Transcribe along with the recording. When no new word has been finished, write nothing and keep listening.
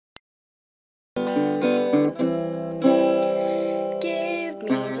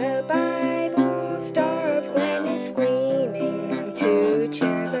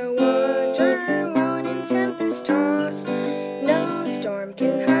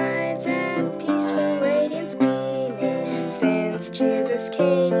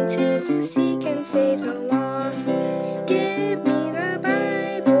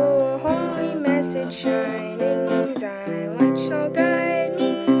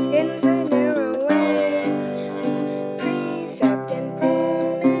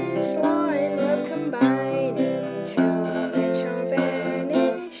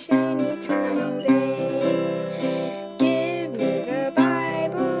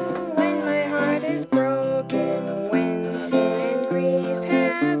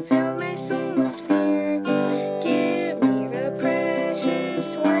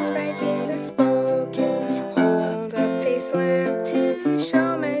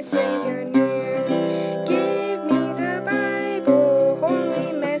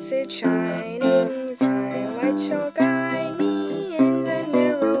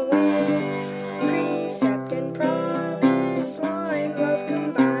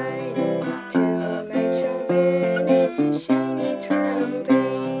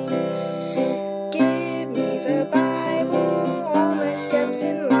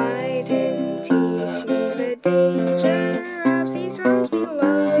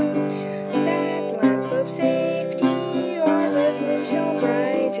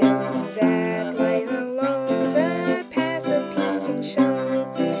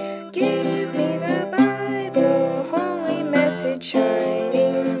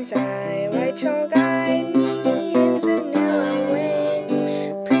shall guide me in the narrow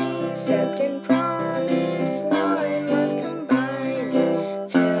way. Precept and promise, law and love combining,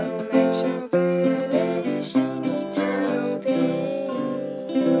 till man shall vanish in eternal day.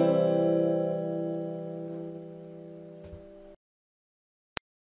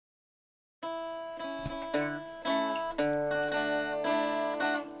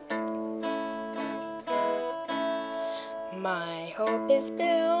 My hope is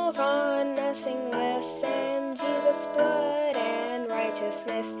built on nothing less than Jesus' blood and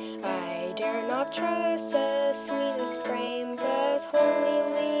righteousness. I dare not trust the sweetest frame, but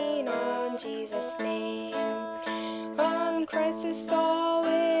wholly lean on Jesus' name. On Christ's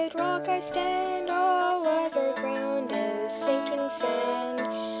solid rock I stand, all other ground is sinking sand.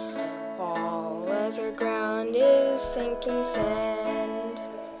 All other ground is sinking sand.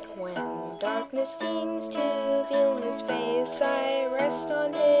 When darkness seems to veil his face, I rest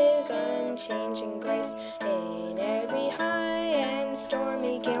on his unchanging grace. In every high and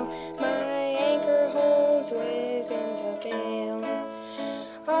stormy gale, my anchor holds within the veil.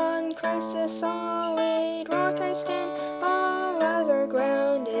 On Christ's solid rock I stand, all other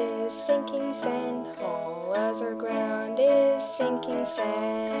ground is sinking sand. All other ground is sinking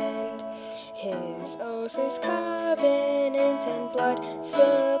sand. His oaths, his covenant and blood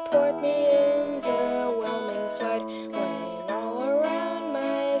support me in the whelming flood. When all around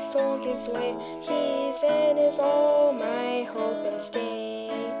my soul gives way, he's in is all my hope and stay.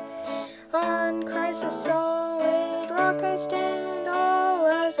 On Christ's solid rock I stand, all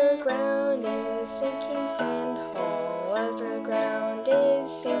other ground is sinking sand. All other ground is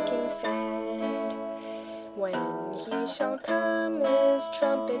sinking sand. When he shall come with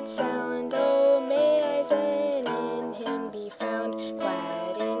trumpet sound, oh, may I then in him be found,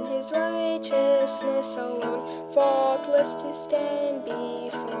 clad in his righteousness alone, faultless to stand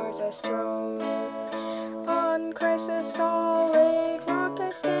before the throne. On Christ's solid rock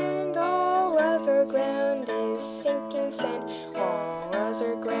I stand, all other ground is sinking sand. All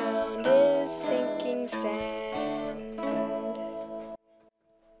other ground is sinking sand.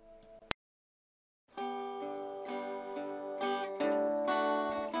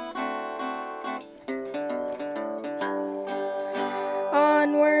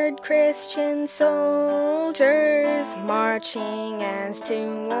 Onward, Christian soldiers, marching as to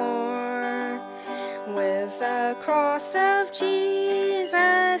war, with the cross of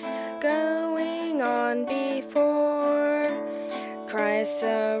Jesus going on before. Christ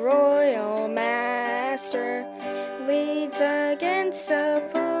the royal master leads against the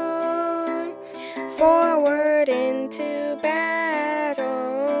foe. Forward into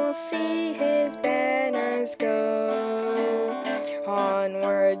battle, see his banners go.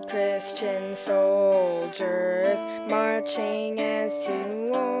 Onward, Christian soldiers, marching as to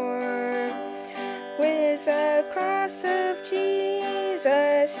war, with the cross of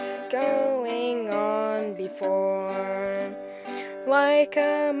Jesus going on before. Like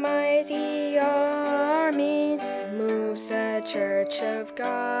a mighty army moves the Church of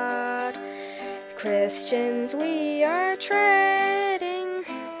God. Christians, we are treading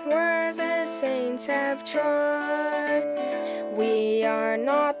where the saints have trod. We are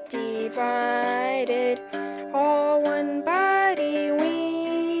not divided, all one body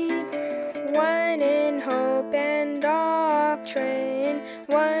we, one in hope and doctrine,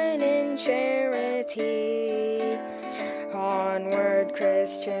 one in charity. Onward,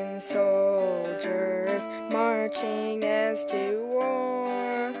 Christian soldiers, marching as to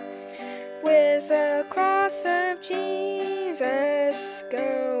war, with the cross of Jesus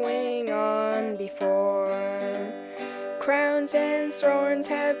going on before. Crowns and thrones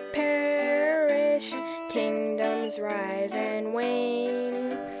have perished, kingdoms rise and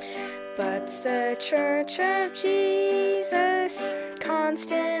wane, but the Church of Jesus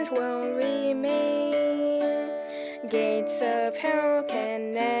constant will remain. Gates of hell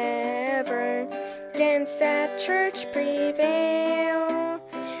can never against that church prevail.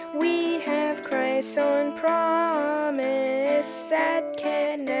 We have Christ's own promise that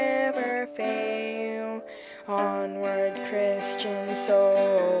can never fail. Onward, Christian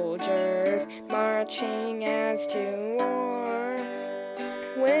soldiers, marching as to war,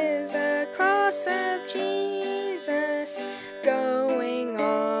 with the cross of Jesus going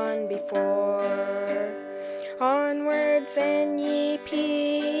on before. Onwards, and ye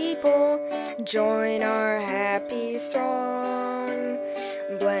people, join our happy throng.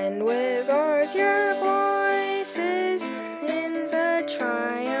 Blend with ours your voices in the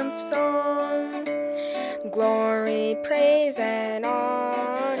triumph song. Glory, praise, and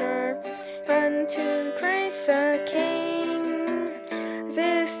honor unto Christ the King.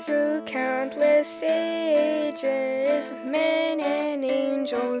 This through countless ages, men and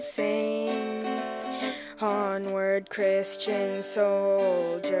angels sing. Onward, Christian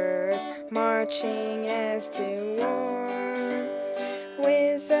soldiers, marching as to war,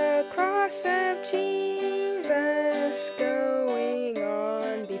 with the cross of Jesus going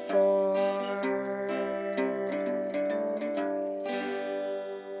on before.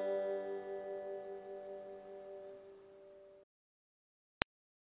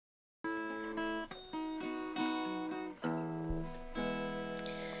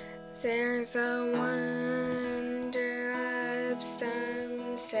 There's a wonder of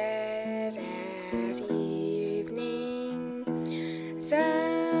sunset at evening,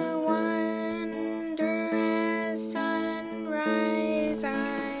 the wonder as sunrise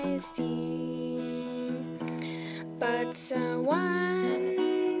I see, but the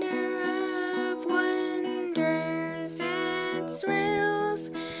wonder of wonders that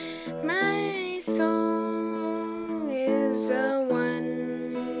thrills my soul is the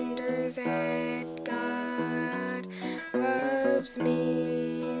wonder that God loves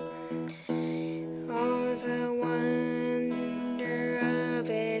me. Oh, the wonder of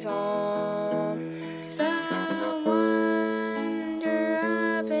it all, the wonder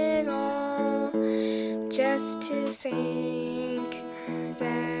of it all, just to think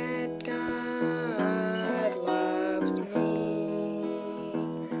that God loves me.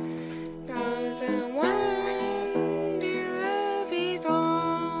 Oh, the wonder of it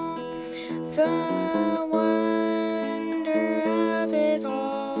all, the wonder of it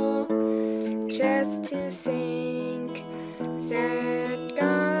all, just to think that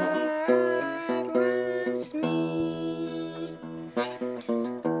God loves me.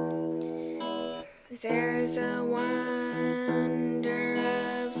 There's a wonder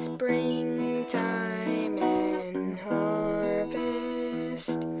of springtime and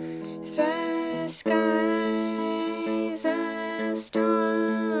harvest, the skies, the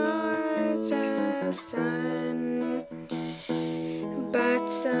stars, the sun, but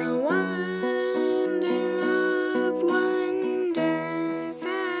the wonder of wonders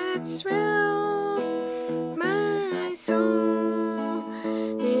that thrills my soul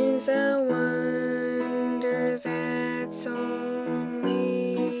is a wonder that's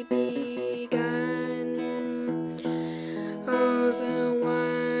only begun. Oh, the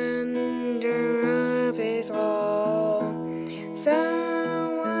wonder of it all, the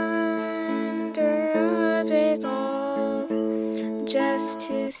wonder of it all, just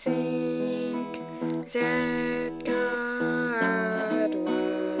to think that God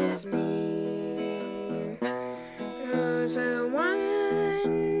loves me. Oh, the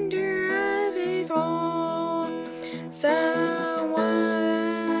wonder of it all, the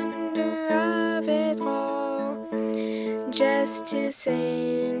wonder of it all, just to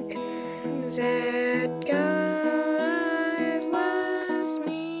think that God loves me.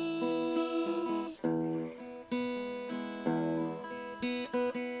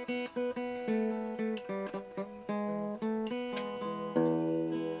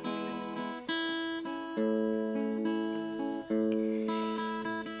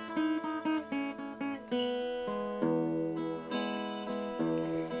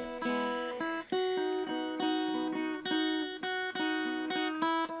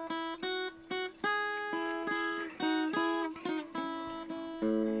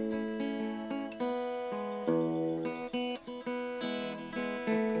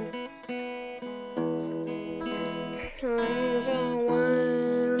 Oh, the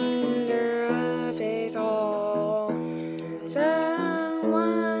wonder of it all, the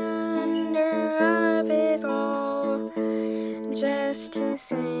wonder of it all, just to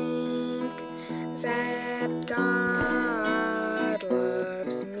think that God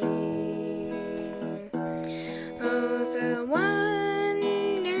loves me. Oh, the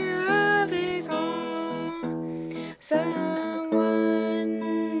wonder of it all, the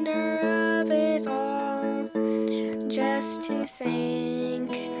wonder of it all, just to think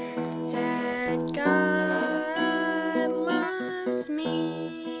that God loves me.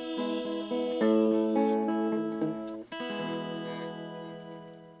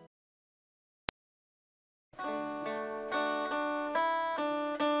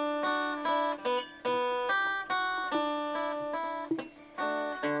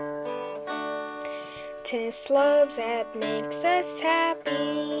 Tis love that makes us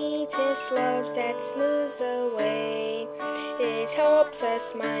happy, tis love that smooths the way. It helps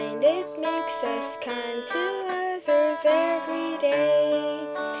us mind, it makes us kind to others every day.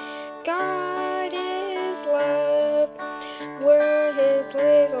 God is love, we're His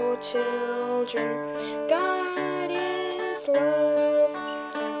little children. God is love,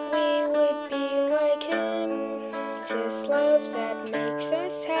 we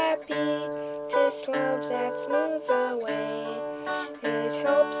that smooths away. It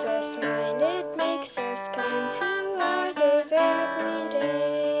helps us mind, it makes us kind to others every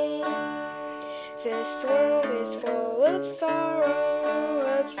day. This world is full of sorrow,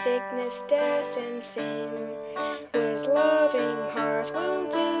 of sickness, death, and sin. With loving hearts we'll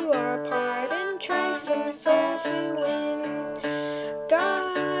do our part and try some soul to win.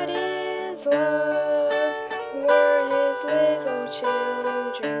 God is love, we're His little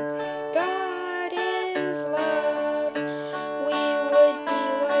children. God is love, we would be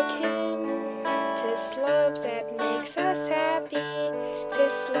like Him. 'Tis love that makes us happy,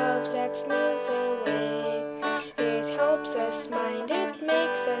 'tis love that smooths away. It helps us mind, it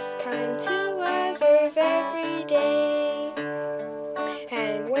makes us kind to others every day.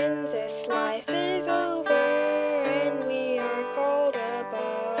 And when this life is over and we are called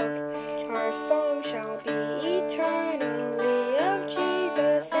above, our song shall be eternally of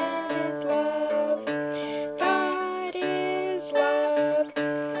Jesus and His love. God is love,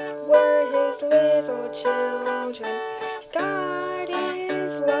 we're His little children. God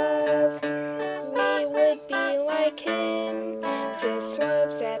is love, we would be like Him. 'Tis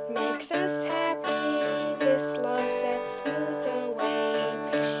love that makes us happy, 'tis love that smooths away.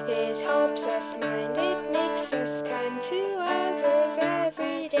 It helps us mind, it makes us kind to others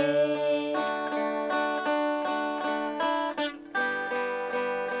every day.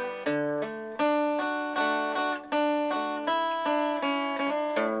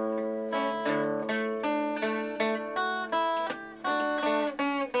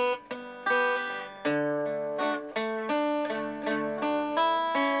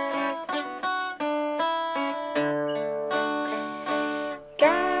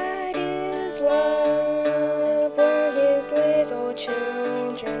 God is love, we're His little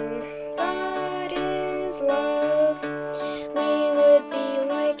children. God is love, we would be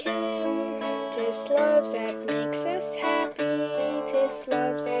like Him. 'Tis love that makes us happy, 'tis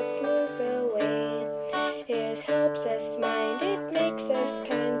love that smooths away. It helps us mind, it makes us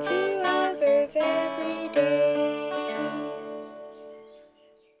kind to others every day.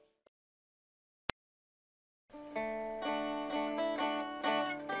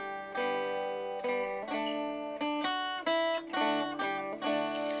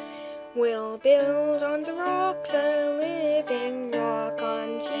 We'll build on the rocks, a living rock,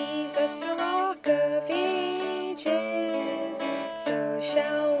 on Jesus, a rock of ages. So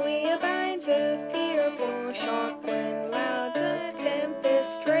shall we abide the fearful shock when loud the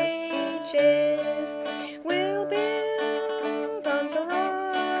tempest rages. We'll build on the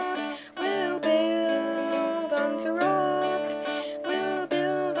rock, we'll build on the rock, we'll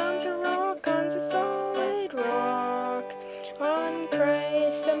build on the rock, on the solid rock, on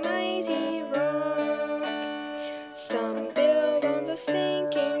Christ the mighty rock. Some build on the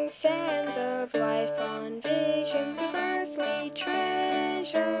sinking sands of life, on visions of earthly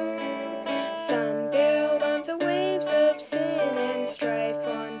treasure. Some build on the waves of sin and strife,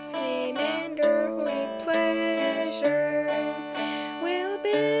 on fame and earthly pleasure. We'll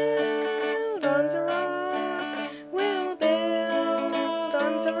build on the rock, we'll build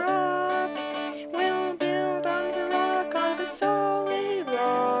on the rock, we'll build on the rock, on the solid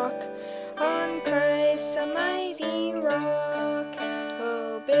rock, on Christ the mighty rock.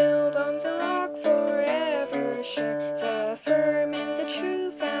 Oh, build on the rock forever sure, the firm and the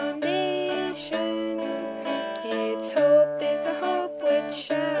true foundation. Its hope is a hope which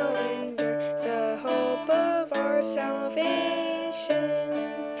shall endure, the hope of our salvation.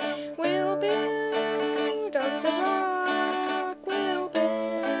 We'll build on the rock, we'll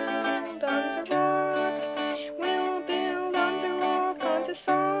build on the rock, we'll build on the rock, on the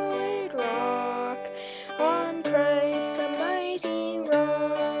solid rock, on Christ the mighty rock.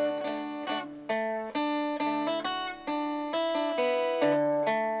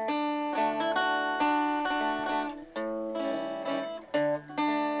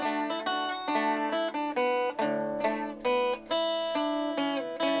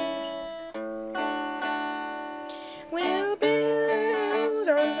 We'll build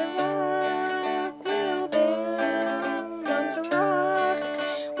on the rock, we'll build on the rock,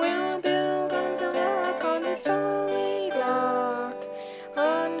 we'll build on the rock, on the solid rock,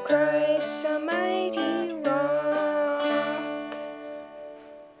 on Christ the mighty rock.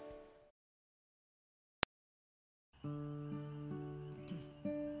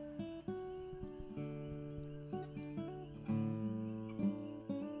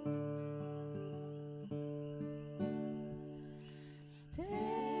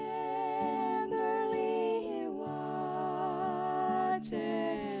 Tenderly He watches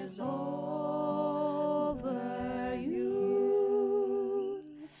over you,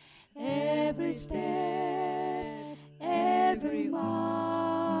 every step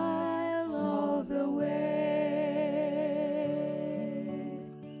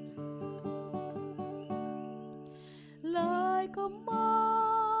like a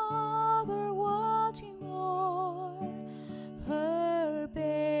mother watching o'er her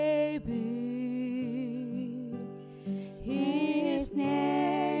baby. He is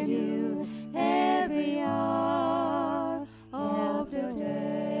near you every hour of the day.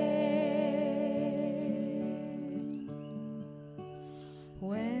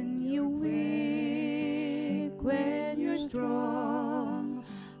 When you're weak, when you're strong,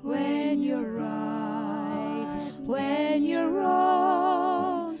 when you're right, when you're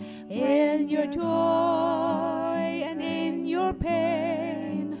wrong, in your joy and in your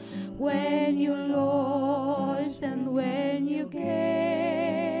pain, when you lost and when you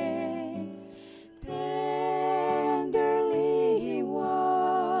gain, tenderly He watches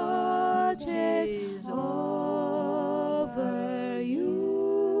over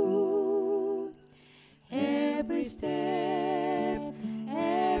you. Every step,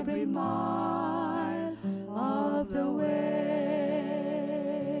 every mile of the way.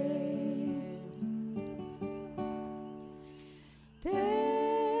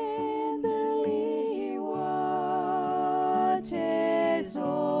 Tenderly He watches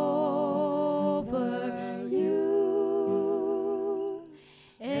over you.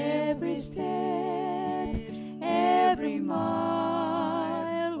 Every step, every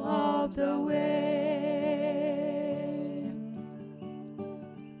mile of the way.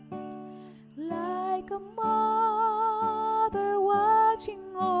 Like a mother watching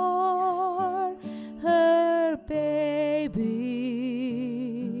o'er her baby,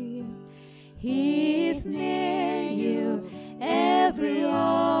 He is near you every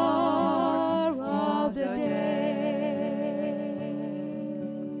hour of the day.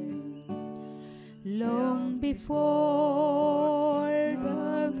 Long before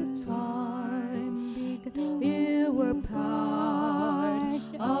the time began, you were part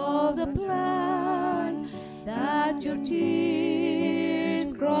of the plan, that your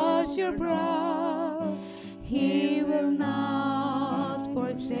tears cross your brow. He will not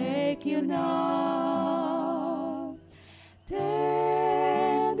forsake you now. Tenderly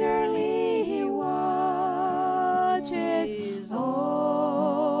He watches over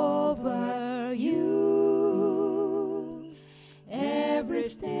you. Every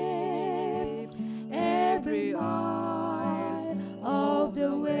step, every mile of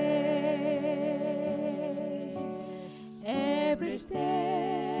the way. Every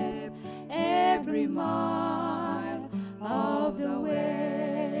step, every mile of the way.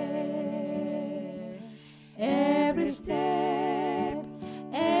 Every step,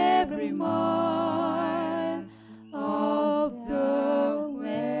 every mile of the way.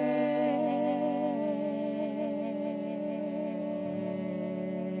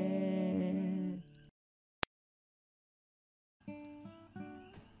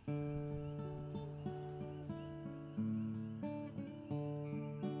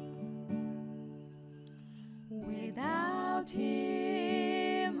 Without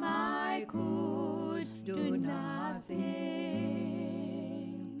Him I could do nothing.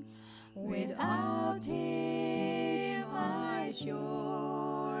 Without Him I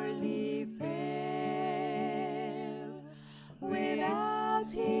surely fail. Without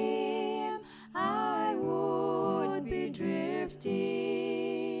Him I would be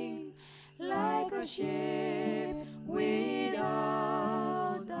drifting like a ship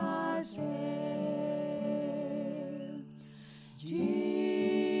without a sail.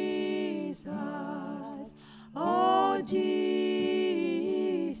 Jesus, oh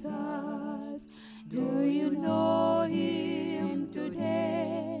Jesus, do you know Him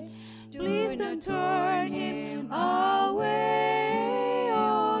today? Please don't turn Him away,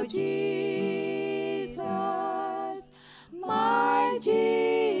 oh Jesus, my Jesus.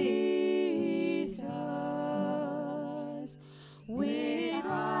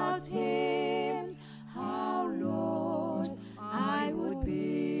 Without Him, how lost I would be.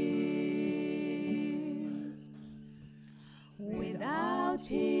 Without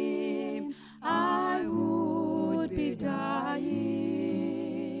Him, I would be dying.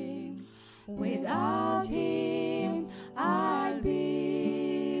 Without Him, I'll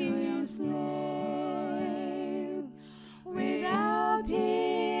be enslaved. Without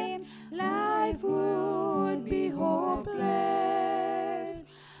Him, life would be hopeless.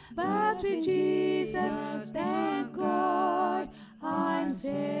 But with Jesus, thank God, I'm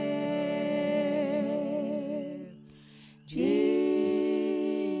saved.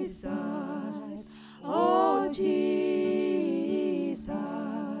 Jesus, oh Jesus,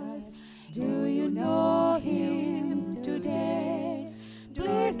 do you know Him today?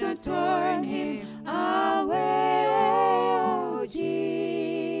 Please don't turn Him away, oh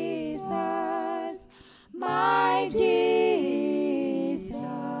Jesus, my Jesus.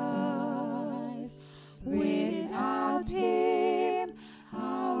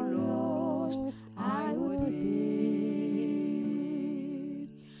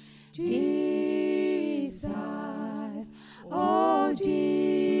 Jesus, oh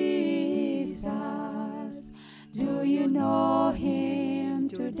Jesus, do you know him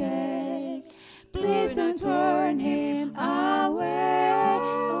today? Please don't turn him away,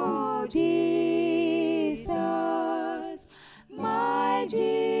 oh Jesus, my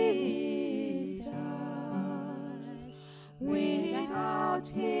Jesus. Without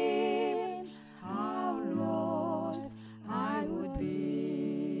him, how lost I would be.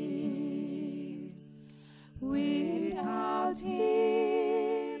 Without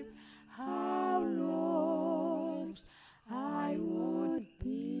him, how lost I would be.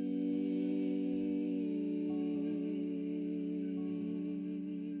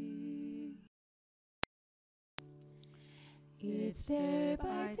 Each day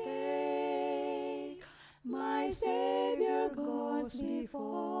by day, my Savior goes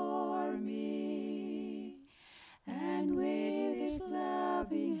before me, and with his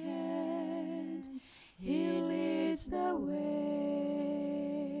loving hand he leads the way,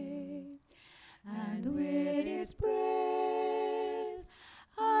 and with his praise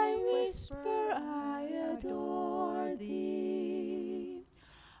I whisper, I adore thee.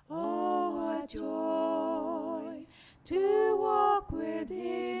 Oh, what joy to walk with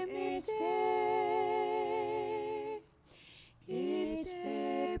him each day. Each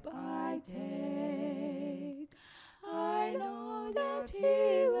step I take, I know that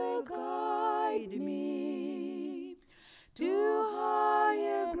he will guide me to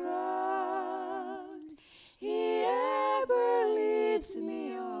higher ground. He ever leads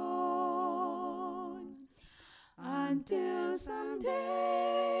me on, until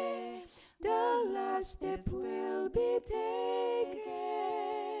someday the last step will be taken.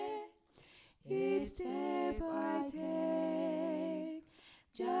 Each step I take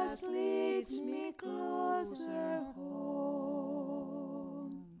just leads me closer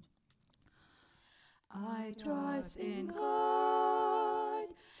home. I trust in God,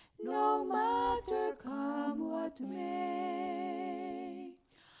 no matter come what may,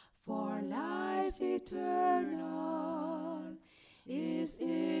 for life eternal is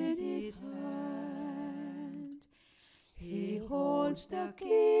in his hand. He holds the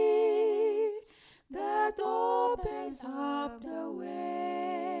key that opens up the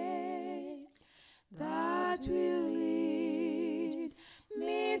way that will lead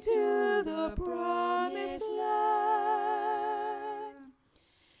me to the promised land.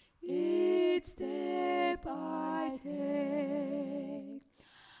 Each step I take,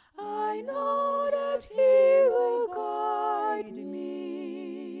 I know that he will guide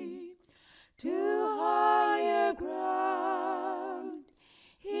me to higher ground.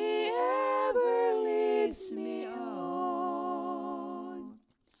 He ever leads me on,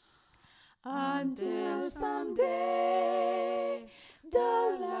 until someday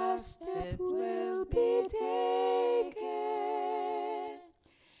the last step will be taken.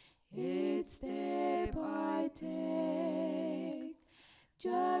 Each step I take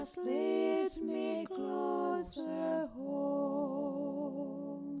just leads me closer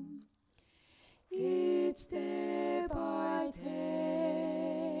home. Each step I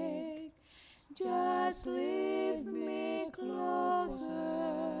take just leads me closer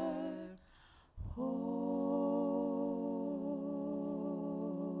home.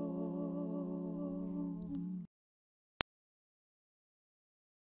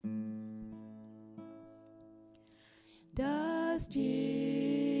 Does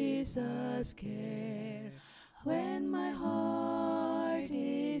Jesus care when my heart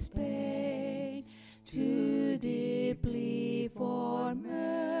is pained too deeply for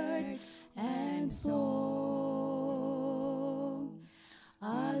mirth and song?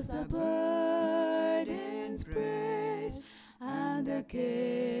 As the burdens press and the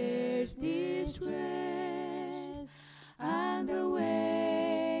cares distress, and the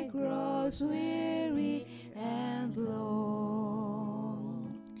way grows weary and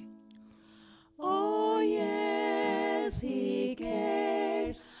long. Oh yes, he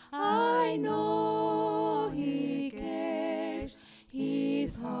cares, I know he cares.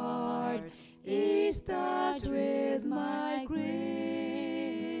 His heart is touched with my grief.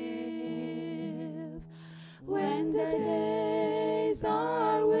 When the days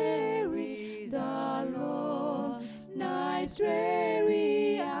are weary, the long nights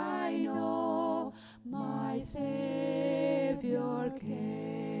dreary, I know my Savior cares.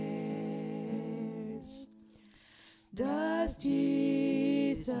 Does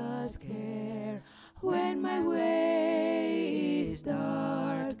Jesus care when my way is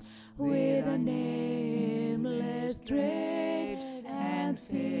dark with a nameless dread and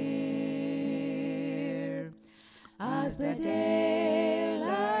fear? As the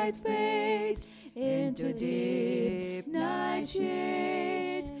daylight to deep night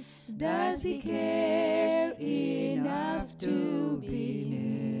shades, does he care enough to be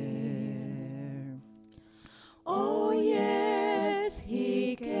near? Oh yes,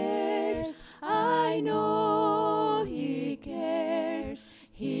 he cares, I know he cares.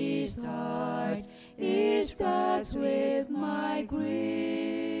 His heart is touched with my grief.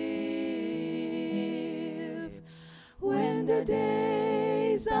 When the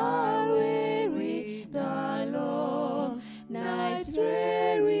days are weary, the long nights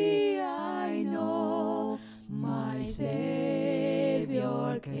dreary, I know my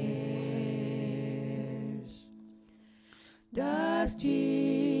Savior cares. Does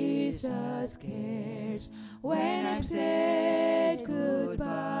Jesus cares when I've said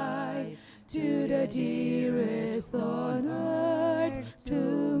goodbye to the dearest on earth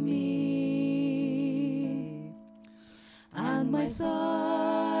to me? And my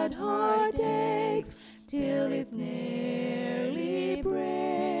sad heart aches till it nearly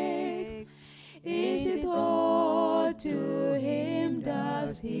breaks. Is it all to him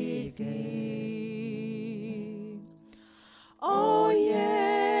does he see? Oh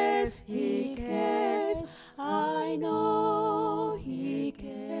yes, he cares, I know he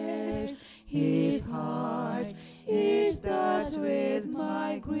cares. His heart is touched with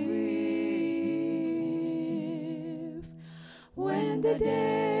my grief. When the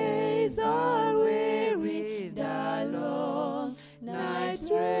days are weary, the long nights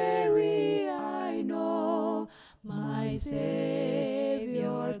dreary, I know my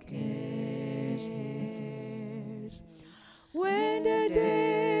Savior cares. When the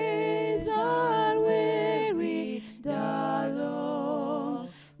days are weary, the long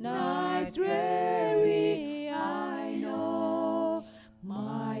nights dreary, I know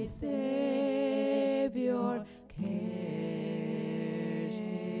my Savior cares.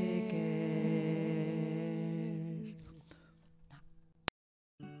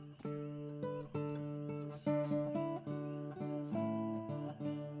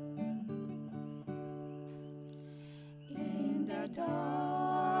 In the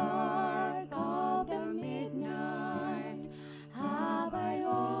dark of the midnight, have I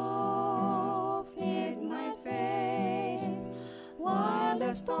oft hid my face, while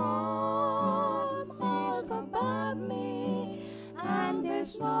the storm falls above me, and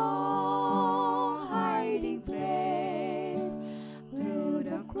there's no hiding place. Through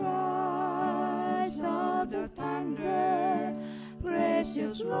the cries of the thunder,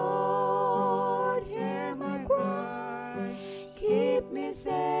 precious Lord, hear my cry. Keep me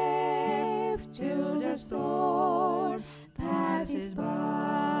safe till the storm passes by.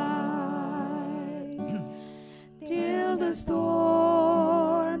 Till the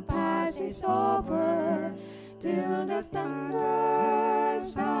storm passes over, till the thunder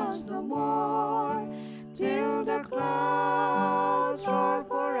sounds no more, till the clouds roar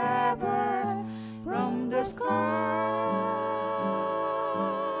forever from the sky.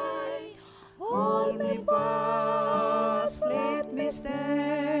 Hold me fast, let me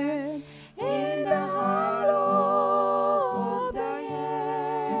stand in the hollow of thy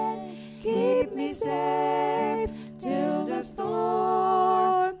hand. Keep me safe till the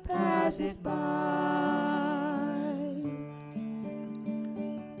storm passes by.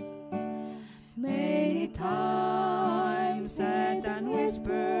 Many times Satan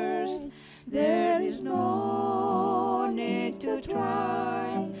whispers, there is no need to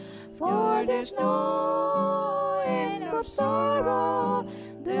try, for there's no end of sorrow,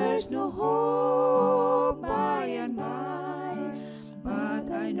 there's no hope by and by. But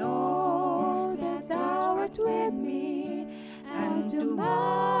I know that thou art with me, and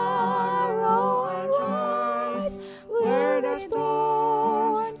tomorrow I'll rise, where the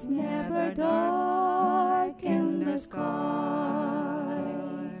storms never darken the sky.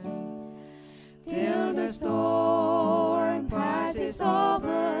 Till the storm passes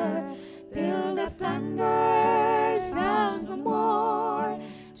over, till the thunder sounds no more,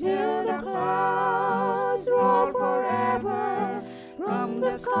 till the clouds roar forever from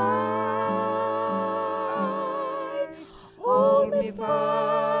the sky. Hold me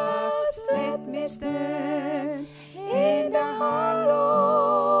fast, let me stand in the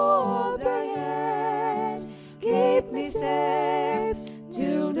hollow of thy hand. Keep me safe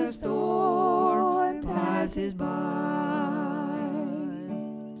till the storm passes by.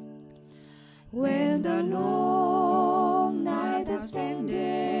 When the long night has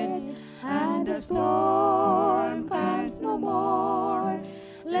ended and the storm comes no more,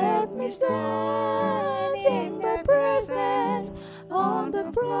 let me stand in thy presence on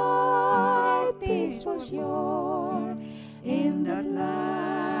the bright peaceful shore, in that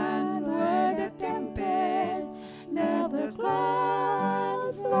land where the tempest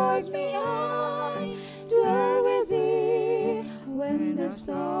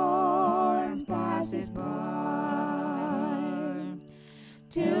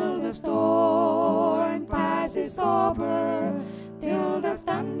till the storm passes over, till the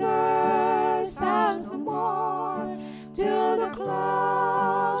thunder sounds no more, till the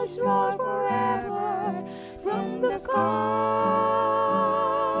clouds roll forever from the sky.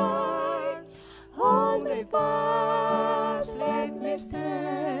 Hold me fast, let me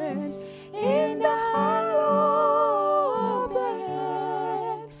stand in the hollow of the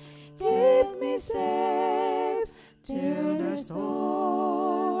hand. Keep me safe till the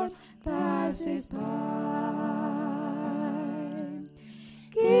storm passes by.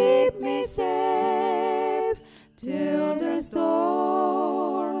 Keep me safe till the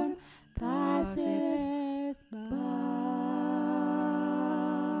storm passes by.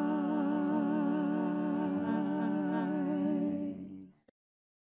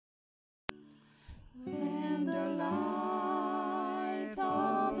 When the light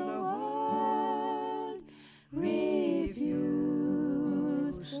of the world refused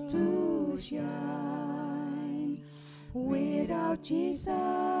to shine, without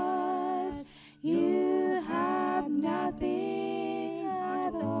Jesus you have nothing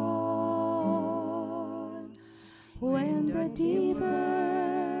at all. When the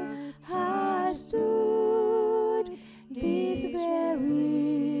devil has stood this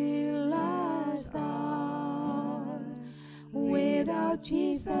very last hour, without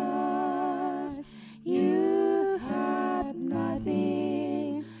Jesus you have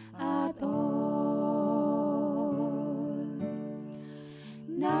nothing at all.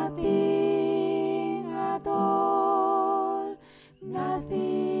 Nothing at all,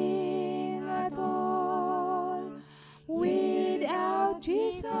 nothing at all. Without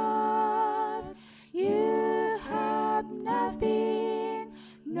Jesus, you have nothing,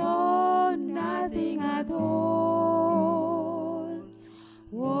 no, nothing at all.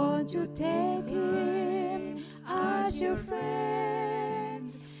 Won't you take him as your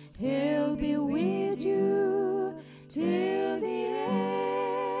friend? He'll be with you till the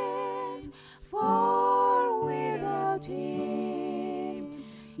end. For without him,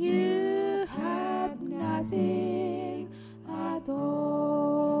 you have nothing at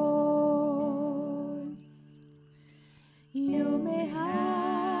all. You may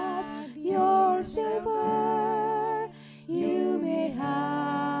have your silver, you may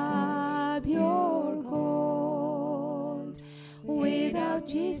have your gold. Without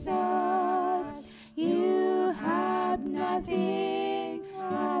Jesus, you have nothing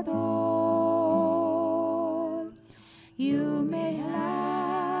at all. You may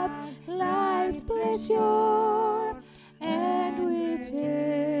have life's pleasure and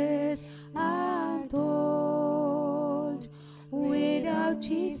riches untold. Without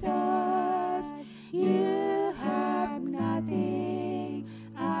Jesus, you have nothing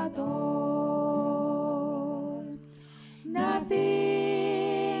at all.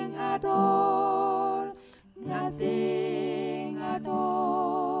 Nothing at all, nothing at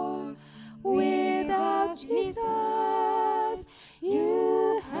all. Without Jesus,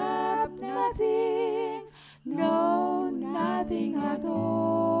 you have nothing, no, nothing at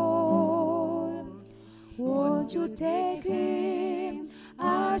all. Won't you take him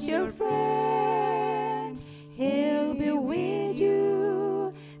as your friend? He'll be with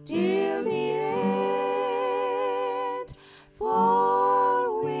you till the end.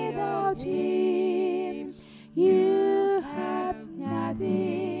 For without him, you have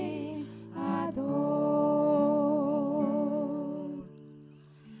nothing at all.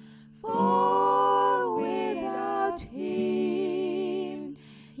 For without him,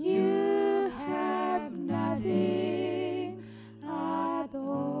 you have nothing at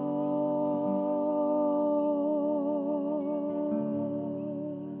all.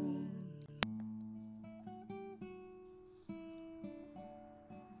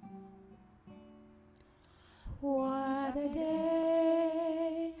 What a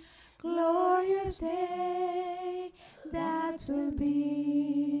day, glorious day that will be.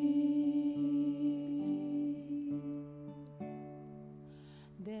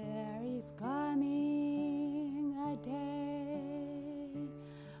 There is coming a day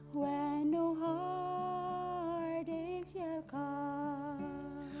when no heartache shall come.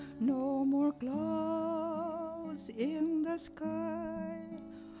 No more clouds in the sky,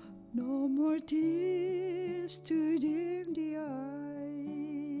 no more tears to dim the eye.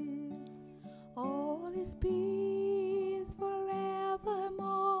 All is peace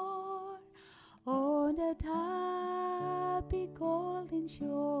forevermore on that happy golden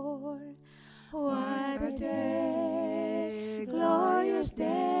shore. What a day, glorious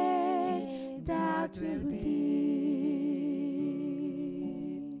day that will be.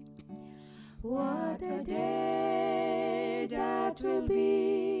 What a day that that will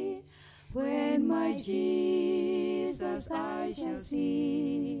be when my Jesus I shall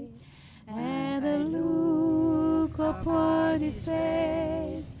see, and the look upon his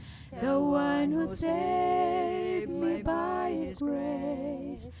face, the one who saved me by his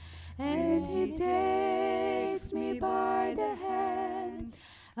grace. And he takes me by the hand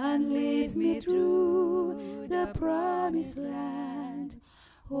and leads me through the promised land.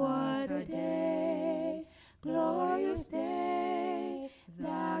 What a day, glorious day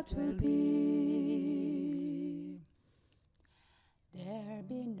that will be. There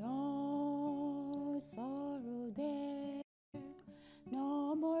be no sorrow there,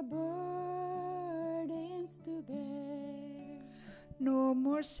 no more burdens to bear. No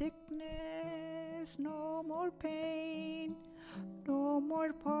more sickness, no more pain, no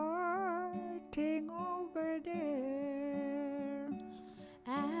more parting over there.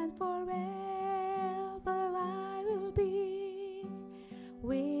 And forever I will be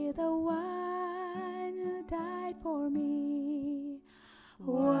with the one who died for me.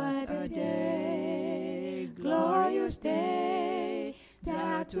 What a day, glorious day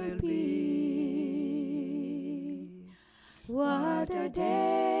that will be. What a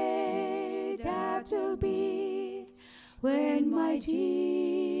day that will be when my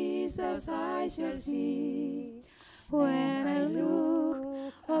Jesus I shall see. When I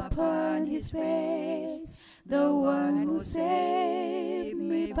look upon his face, the one who saved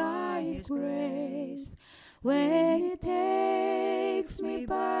me by his grace. When he takes me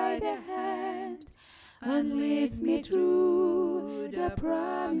by the hand and leads me through the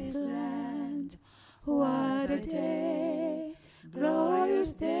promised land. What a day,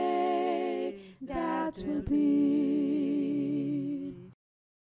 glorious day that will be.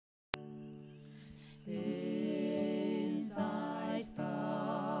 Since I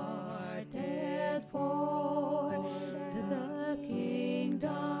started for the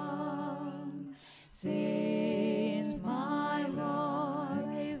kingdom, since my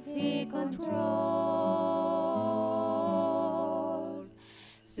life he controls,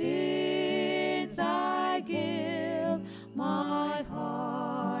 since I give my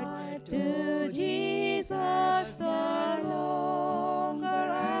heart to Jesus, the longer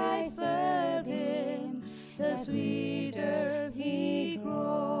I serve him, the sweeter he grows.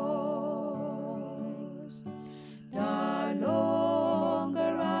 The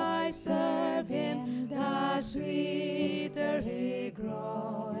longer I serve him, the sweeter he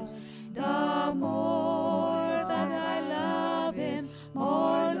grows. The more that I love him,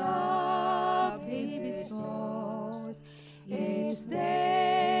 more love he bestows. Each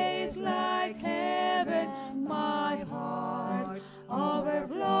day is like heaven, my heart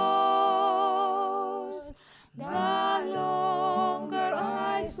overflows. The longer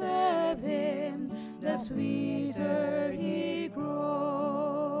I serve him, the sweeter he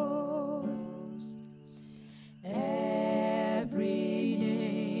grows. Every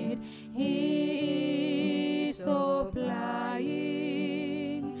need he is supplying,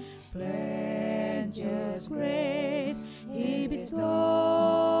 plenteous grace he bestows.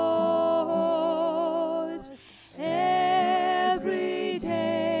 Every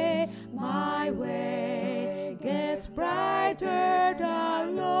day my way gets brighter,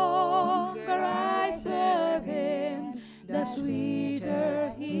 the longer I serve him, the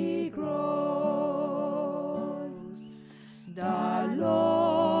sweeter he grows. The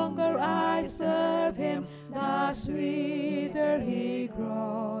longer I serve him, the sweeter he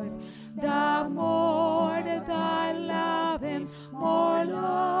grows. The more that I love him, more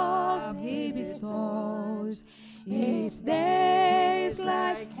love he bestows. Each day is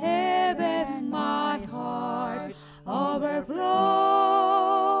like heaven, my heart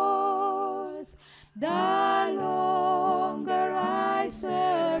overflows. The longer I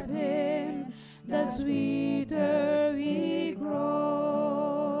serve him, the sweeter he grows.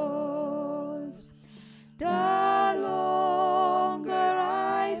 The longer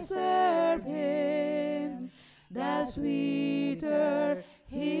I serve him, the sweeter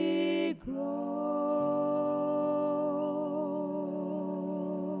he grows.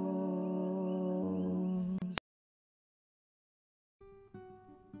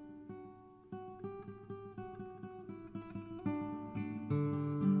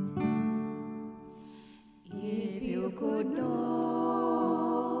 If you could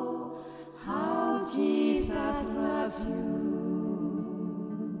know how Jesus loves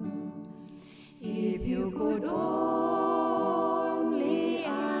you, if you could only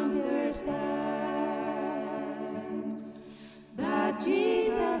understand that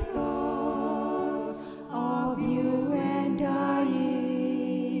Jesus thought of you and dying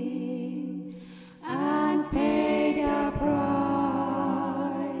and paid a price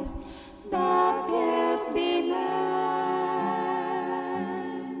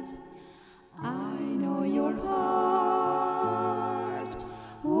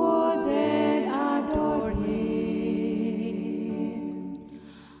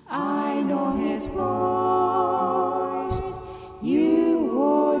know his voice, you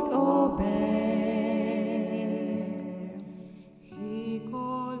would obey. He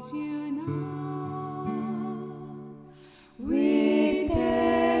calls you now with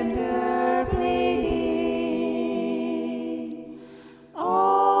tender pleading.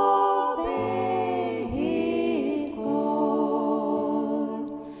 Obey his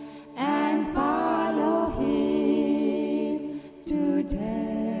call and follow him today.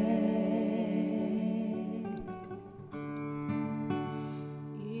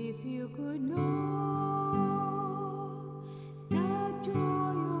 If you could know the joy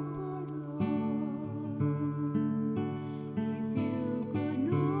of pardon, if you could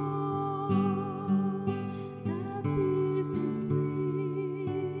know the peace that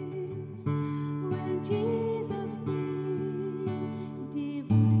springs when Jesus speaks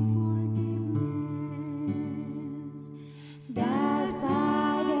divine forgiveness, the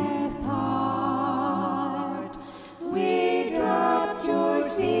saddest heart with rapture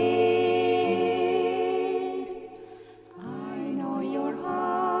sings. I know your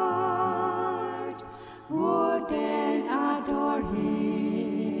heart would then adore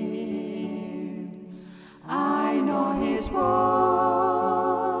him. I know his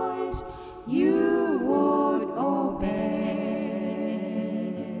voice, you would obey.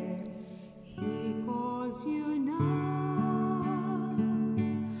 He calls you now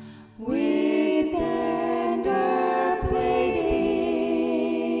with tender pleading.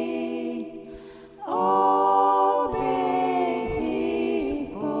 Obey his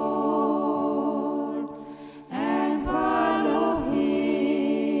call and follow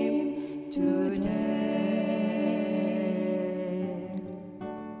him today.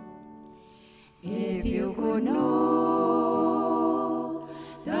 If you could know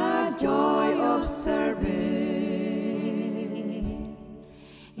the joy of service,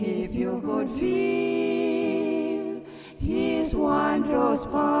 if you could feel his wondrous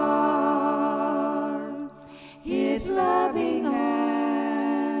power, his loving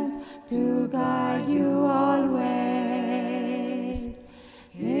hands to guide you all